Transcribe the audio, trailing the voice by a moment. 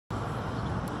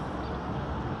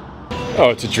Oh,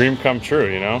 it's a dream come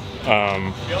true, you know.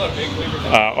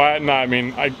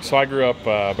 So I grew up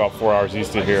about 4 hours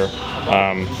east of here,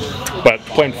 but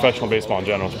playing professional baseball in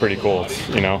general is pretty cool. It's,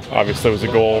 you know, obviously it was a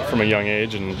goal from a young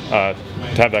age, and to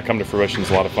have that come to fruition is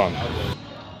a lot of fun.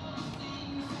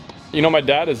 You know, my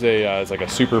dad is like a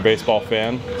super baseball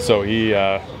fan, so he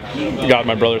got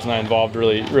my brothers and I involved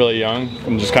really young,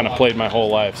 and just kind of played my whole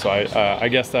life. So I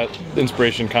guess that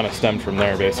inspiration kind of stemmed from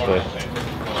there, basically.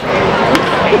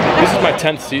 This is my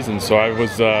 10th season, so I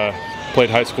was played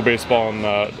high school baseball in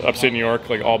upstate New York,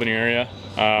 like Albany area.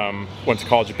 Went to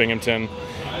college at Binghamton,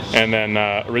 and then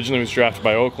originally was drafted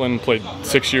by Oakland. Played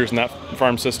 6 years in that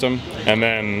farm system, and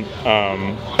then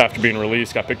after being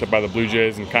released, got picked up by the Blue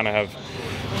Jays, and kind of have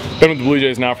been with the Blue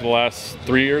Jays now for the last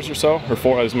 3 years or so, or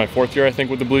 4. This is my 4th year, I think,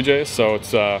 with the Blue Jays. So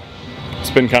it's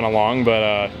been kind of long,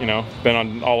 but you know,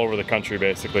 been all over the country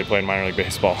basically playing minor league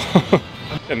baseball.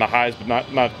 In the highs,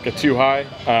 but not get too high.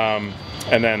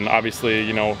 And then obviously,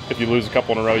 you know, if you lose a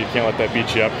couple in a row, you can't let that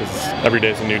beat you up, because every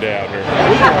day's a new day out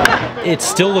here. It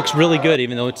still looks really good,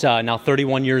 even though it's now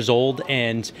 31 years old,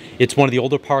 and it's one of the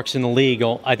older parks in the league.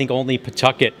 I think only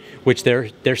Pawtucket, which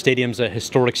their stadium's a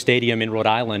historic stadium in Rhode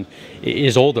Island,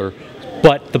 is older.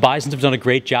 But the Bisons have done a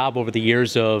great job over the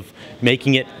years of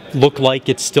making it look like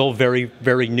it's still very,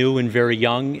 very new and very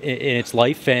young in its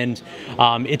life, and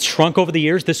it's shrunk over the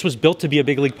years. This was built to be a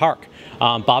big league park.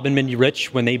 Bob and Mindy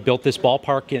Rich, when they built this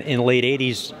ballpark in the late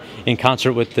 '80s, in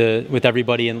concert with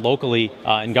everybody and locally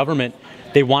in government,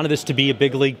 they wanted this to be a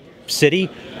big league city.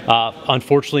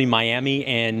 Unfortunately, Miami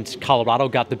and Colorado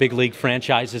got the big league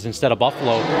franchises instead of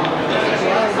Buffalo.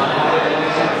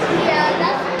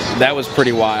 That was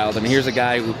pretty wild. I mean, here's a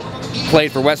guy who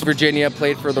played for West Virginia,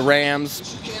 played for the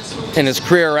Rams, and his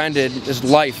career ended, his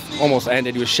life almost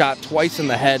ended. He was shot twice in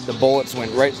the head. The bullets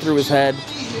went right through his head,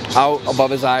 out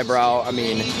above his eyebrow. I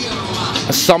mean,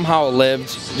 somehow lived.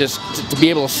 Just to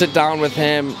be able to sit down with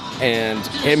him and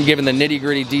him giving the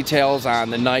nitty-gritty details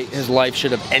on the night his life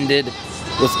should have ended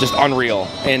was just unreal.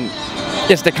 And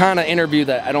it's the kind of interview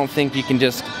that I don't think you can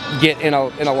just get in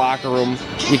a locker room.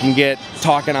 You can get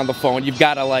talking on the phone. You've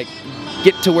got to like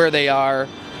get to where they are,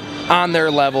 on their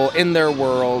level, in their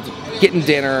world, getting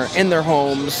dinner, in their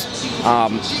homes.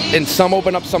 And some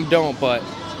open up, some don't, but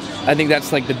I think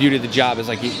that's like the beauty of the job, is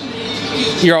like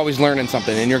you're always learning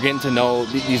something, and you're getting to know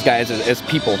these guys as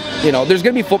people. You know, there's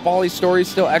going to be football-y stories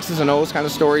still, X's and O's kind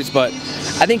of stories, but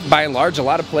I think by and large a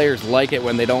lot of players like it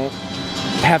when they don't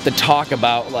have to talk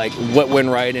about like what went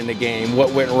right in the game,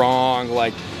 what went wrong.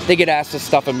 Like, they get asked this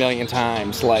stuff a million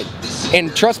times. Like,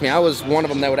 and trust me, I was one of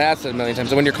them that would ask it a million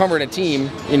times. And when you're covering a team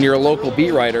and you're a local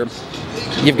beat writer,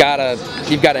 you've got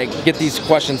to get these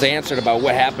questions answered about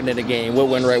what happened in a game, what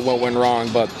went right, what went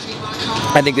wrong. But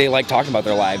I think they like talking about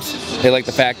their lives. They like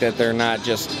the fact that they're not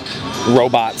just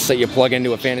robots that you plug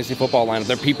into a fantasy football lineup.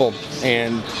 They're people,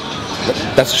 and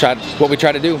that's what we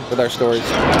try to do with our stories.